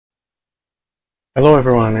Hello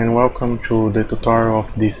everyone and welcome to the tutorial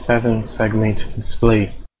of the 7-segment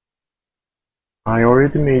display. I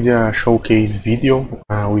already made a showcase video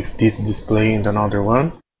with this display and another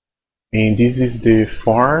one, and this is the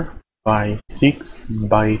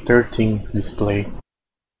 4x6x13 display.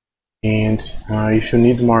 And if you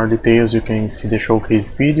need more details you can see the showcase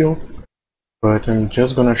video, but I'm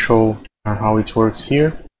just gonna show how it works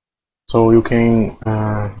here. So you can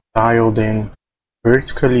dial them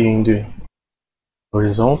vertically and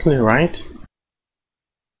horizontally, right?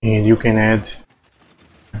 And you can add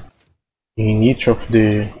in each of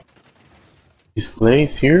the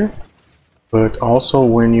displays here, but also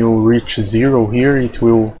when you reach 0 here it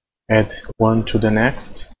will add 1 to the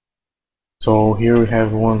next. So here we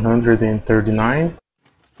have 139,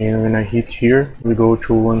 and when I hit here we go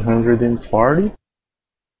to 140,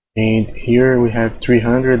 and here we have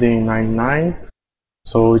 399,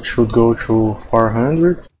 so it should go to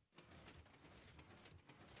 400.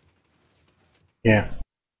 Yeah,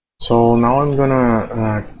 so now I'm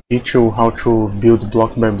gonna teach you how to build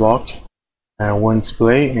block by block one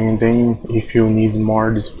display, and then if you need more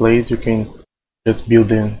displays you can just build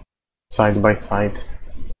them side by side.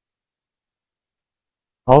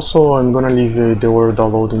 Also, I'm gonna leave the word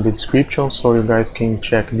download in the description so you guys can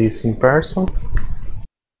check this in person.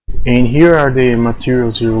 And here are the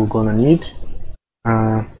materials you're gonna need.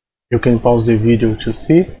 You can pause the video to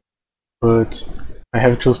see, but I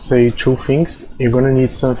have to say two things. You're gonna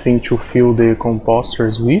need something to fill the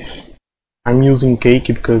composters with. I'm using cake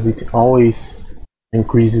because it always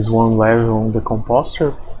increases one level on the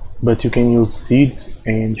composter, but you can use seeds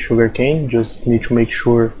and sugarcane. Just need to make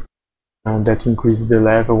sure that increases the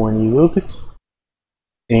level when you use it.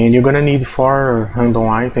 And you're gonna need 4 random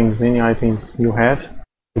items, any items you have,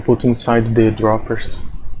 to put inside the droppers.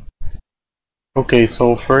 Okay,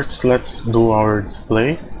 so first let's do our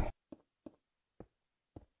display.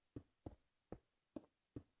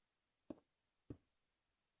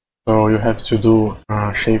 So you have to do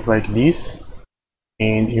a shape like this,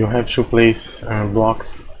 and you have to place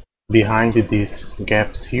blocks behind these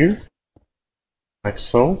gaps here, like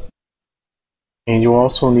so. And you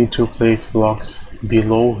also need to place blocks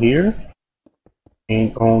below here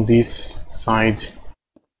and on this side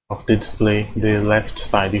of the display, the left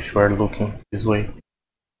side if you are looking this way.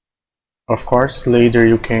 Of course later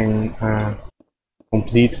you can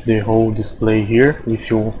complete the whole display here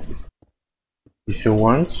if you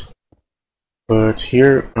want, but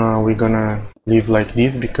here we're gonna leave like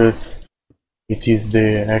this because it is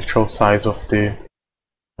the actual size of the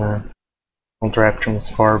contraptions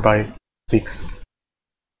 4x6.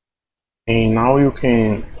 And now you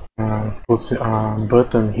can put a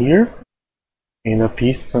button here and a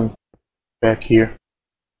piston back here.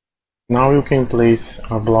 Now you can place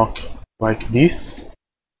a block like this,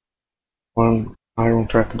 one iron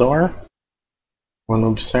trapdoor, one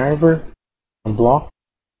observer, a block,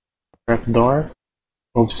 trapdoor,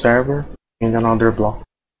 observer, and another block.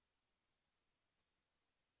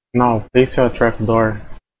 Now place a trapdoor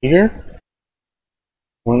here,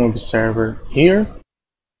 one observer here,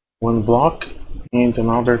 one block, and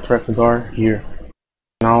another trapdoor here.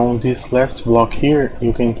 Now on this last block here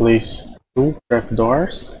you can place 2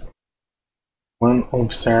 trapdoors, one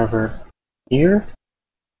observer here,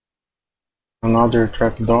 another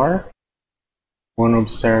trapdoor, one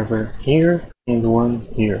observer here, and one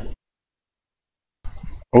here.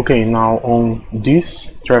 Okay, now on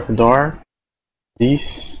this trapdoor,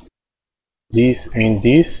 this, and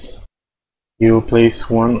this, you place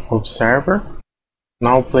one observer.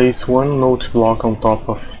 Now place one note block on top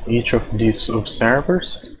of each of these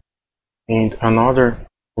observers, and another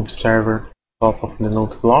observer on top of the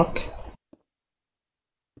note block,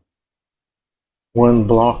 one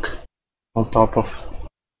block on top of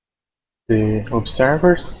the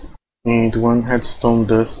observers, and one headstone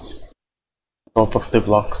dust on top of the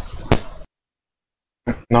blocks.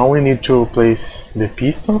 Now we need to place the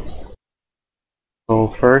pistons. So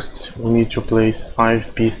first we need to place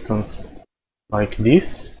 5 pistons like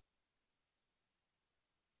this.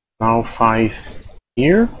 Now 5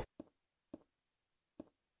 here,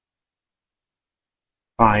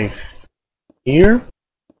 5 here,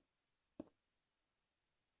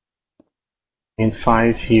 and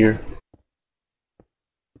 5 here.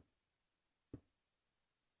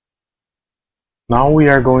 Now we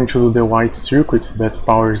are going to do the white circuit that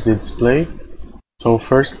powers the display. So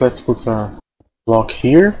first let's put a block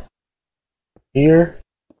here, here,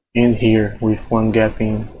 and here with one gap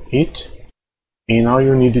in it. And now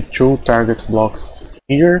you need 2 target blocks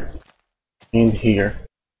here and here.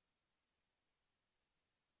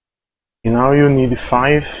 And now you need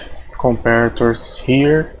 5 comparators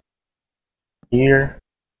here here,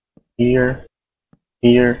 here,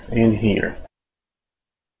 here, and here.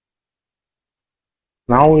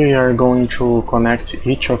 Now we are going to connect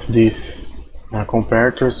each of these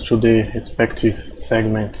comparators to the respective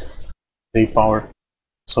segments they power.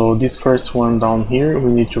 So this first one down here,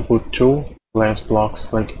 we need to put two glass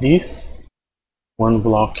blocks like this, one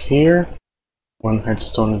block here, one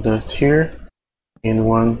redstone dust here, and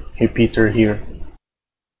one repeater here.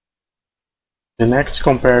 The next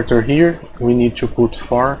comparator here, we need to put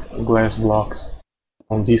 4 glass blocks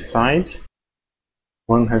on this side,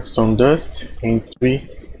 one redstone dust, and 3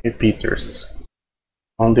 repeaters.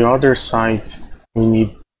 On the other side, we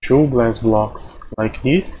need 2 glass blocks like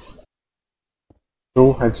this,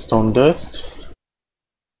 2 redstone dusts,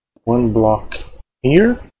 one block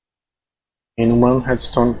here, and one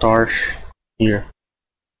redstone torch here.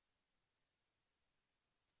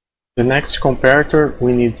 The next comparator,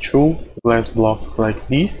 we need 2 glass blocks like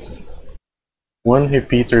this, one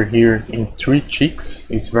repeater here in 3 ticks.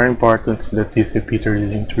 It's very important that this repeater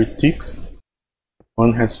is in 3 ticks,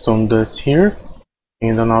 one redstone dust here,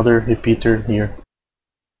 and another repeater here.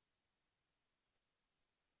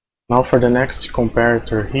 Now for the next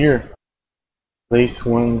comparator here, place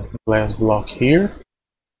one glass block here,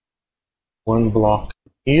 one block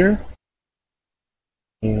here,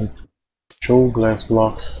 and 2 glass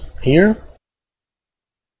blocks here,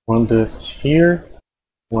 one dust here,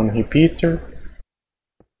 one repeater,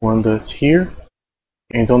 one dust here,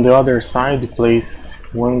 and on the other side place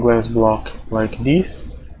one glass block like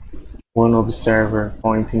this, one observer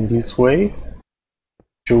pointing this way,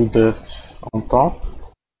 2 dusts on top,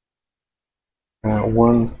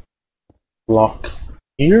 one block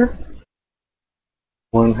here,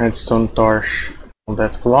 one redstone torch on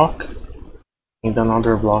that block, and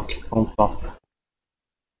another block on top.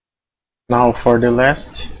 Now for the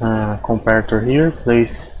last comparator here,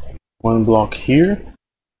 place one block here,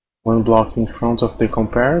 one block in front of the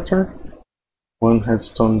comparator, one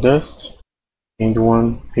redstone dust, and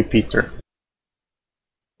one repeater.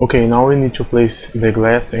 Okay, now we need to place the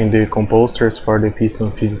glass and the composters for the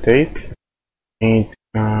piston feed tape. And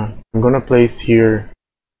I'm gonna place here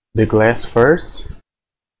the glass first.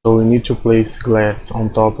 So we need to place glass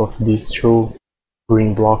on top of these 2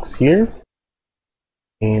 green blocks here.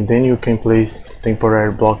 And then you can place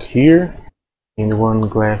temporary block here, and one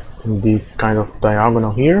glass in this kind of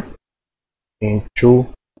diagonal here, and 2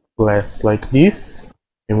 glass like this.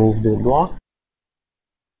 Remove the block,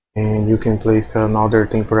 and you can place another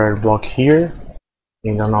temporary block here,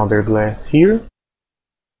 and another glass here,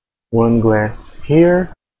 one glass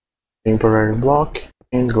here, temporary block,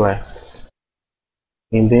 and glass.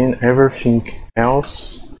 And then everything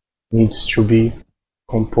else needs to be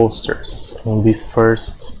composters on this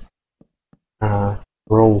first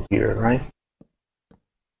row here, right?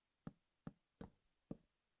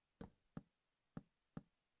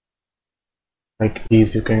 Like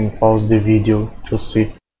this, you can pause the video to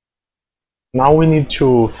see. Now we need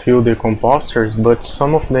to fill the composters, but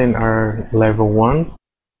some of them are level 1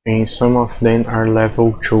 and some of them are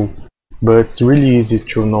level 2. But it's really easy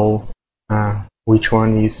to know which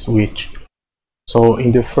one is which. So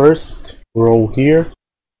in the first row here,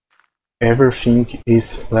 everything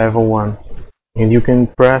is level 1. And you can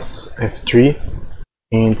press F3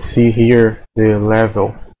 and see here the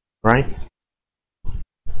level, right?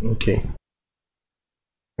 Okay.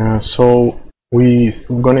 So we're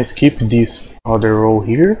gonna skip this other row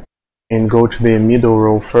here and go to the middle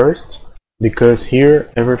row first, because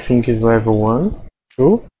here everything is level 1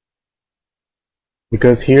 too.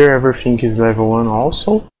 Because here everything is level 1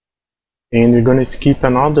 also. And we're gonna skip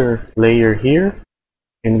another layer here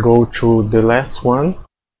and go to the last one,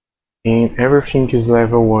 and everything is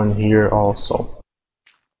level 1 here also.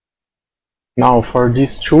 Now for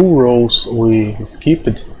these 2 rows we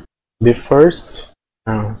skipped, the first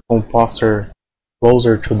composter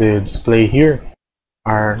closer to the display here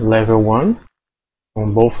are level 1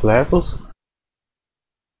 on both levels,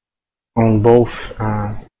 on both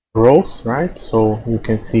rows, right? So you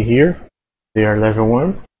can see here they are level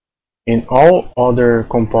 1, and all other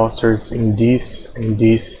composters in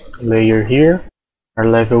this layer here are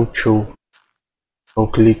level 2. So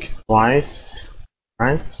click twice,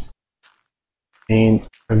 right? And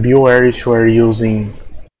be aware, if you are using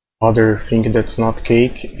other thing that's not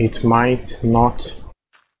cake, it might not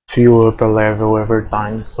fill up a level every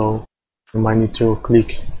time, so you might need to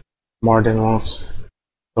click more than once.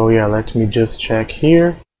 So yeah, let me just check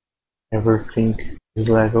here. Everything is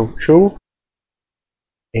level 2,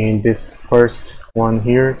 and this first one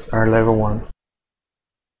here are level 1.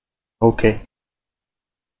 Okay.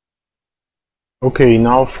 Okay,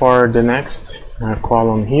 now for the next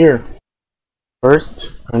column here,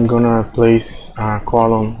 First, I'm gonna place a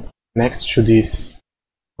column next to these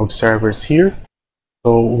observers here.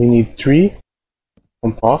 So we need 3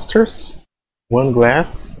 composters, 1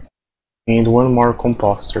 glass, and 1 more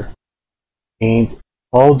composter. And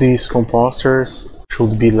all these composters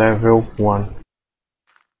should be level 1.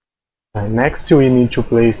 Next we need to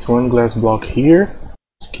place 1 glass block here,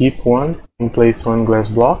 skip 1 and place 1 glass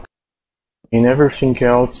block, and everything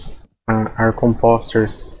else are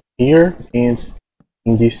composters here and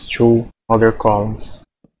in these 2 other columns.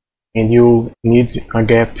 And you need a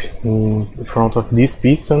gap in front of this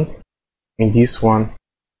piston and this one.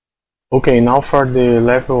 Okay, now for the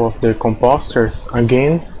level of the composters,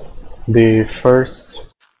 again, the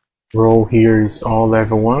first row here is all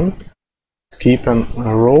level 1. Skip a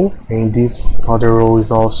row, and this other row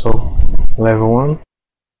is also level 1.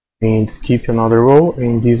 And skip another row,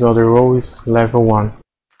 and this other row is level 1.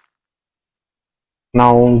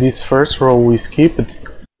 Now on this first row we skipped,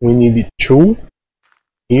 we need 2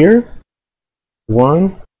 here,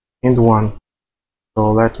 1 and 1.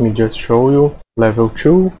 So let me just show you level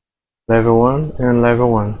 2, level 1 and level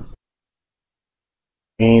 1.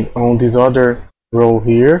 And on this other row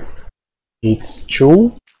here, it's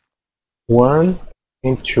 2, 1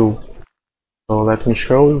 and 2. So let me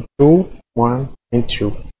show you 2, 1 and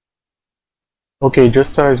 2. Okay,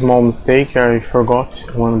 just a small mistake, I forgot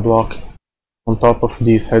 1 block on top of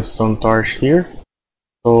this redstone torch here.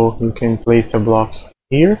 So you can place a block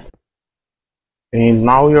here. And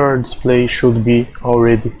now your display should be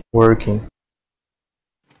already working.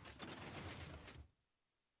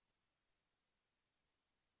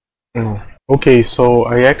 Okay, so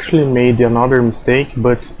I actually made another mistake,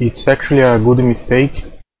 but it's actually a good mistake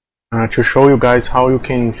to show you guys how you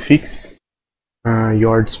can fix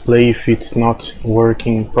your display if it's not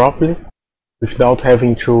working properly without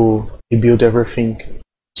having to rebuild everything.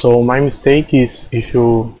 So my mistake is, if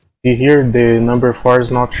you see here, the number 4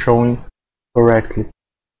 is not showing correctly.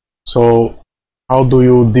 So how do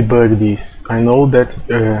you debug this? I know that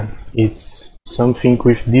it's something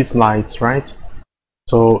with these lights, right?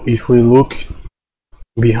 So if we look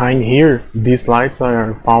behind here, these lights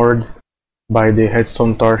are powered by the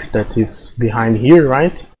redstone torch that is behind here,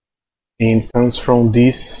 right? And comes from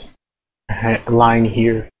this line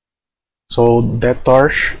here. So that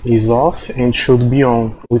torch is off and should be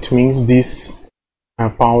on, which means this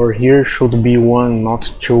power here should be 1,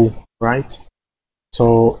 not 2, right?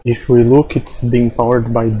 So if we look, it's being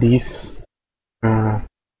powered by this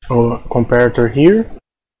comparator here.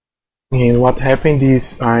 And what happened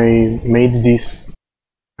is I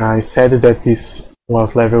said that this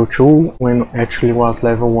was level 2 when actually was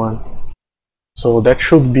level 1. So that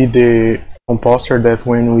should be the composter that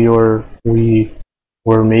when we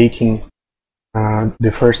were making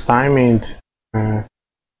the first time, and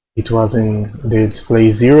it was in the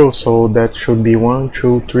display 0, so that should be 1,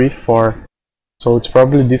 2, 3, 4. So it's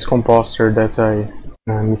probably this composter that I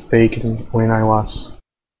mistaken when I was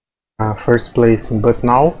first placing. But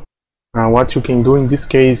now what you can do in this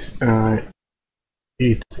case,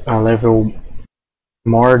 it's a level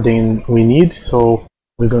more than we need, so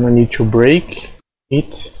we're gonna need to break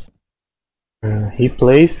it,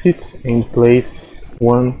 replace it, and place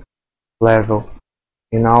 1 level,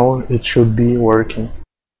 and now it should be working.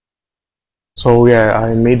 So yeah,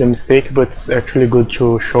 I made a mistake, but it's actually good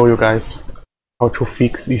to show you guys how to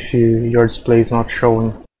fix if your display is not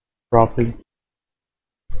showing properly.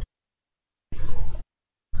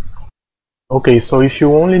 Okay, so if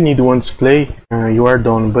you only need 1 display, you are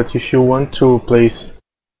done. But if you want to place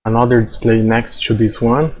another display next to this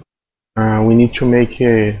one, we need to make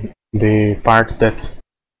the part that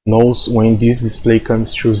knows when this display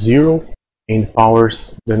comes to 0 and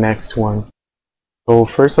powers the next one. So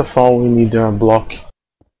first of all, we need a block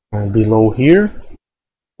below here,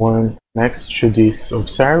 1 next to this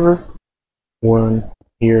observer, 1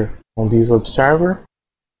 here on this observer,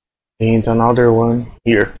 and another one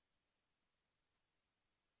here.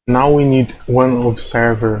 Now we need 1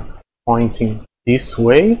 observer pointing this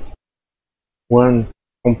way, 1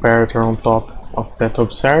 comparator on top of that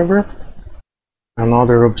observer,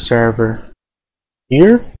 another observer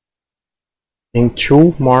here, and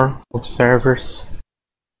 2 more observers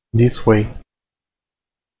this way.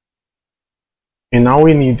 And now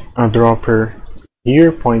we need a dropper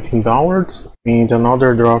here pointing downwards, and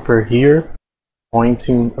another dropper here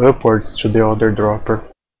pointing upwards to the other dropper.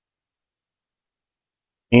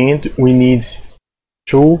 And we need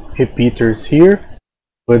 2 repeaters here,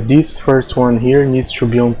 but this first one here needs to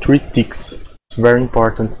be on 3 ticks. It's very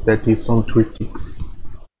important that it's on 3 ticks.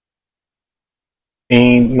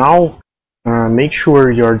 And now make sure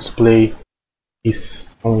your display is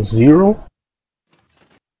on 0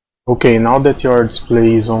 Okay, now that your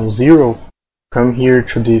display is on 0, come here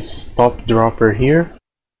to this top dropper here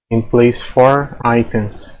and place 4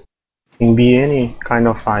 items. It can be any kind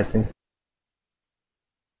of item.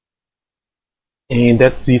 And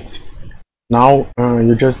that's it. Now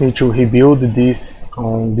you just need to rebuild this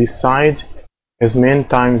on this side as many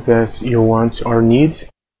times as you want or need.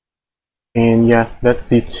 And yeah,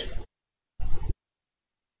 that's it.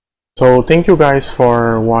 So thank you guys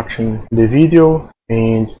for watching the video,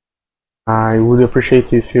 and I would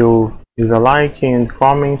appreciate if you leave a like and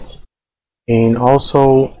comment, and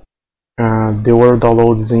also the word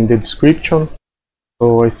download is in the description.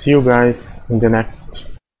 So I see you guys in the next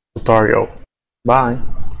tutorial.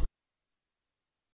 Bye!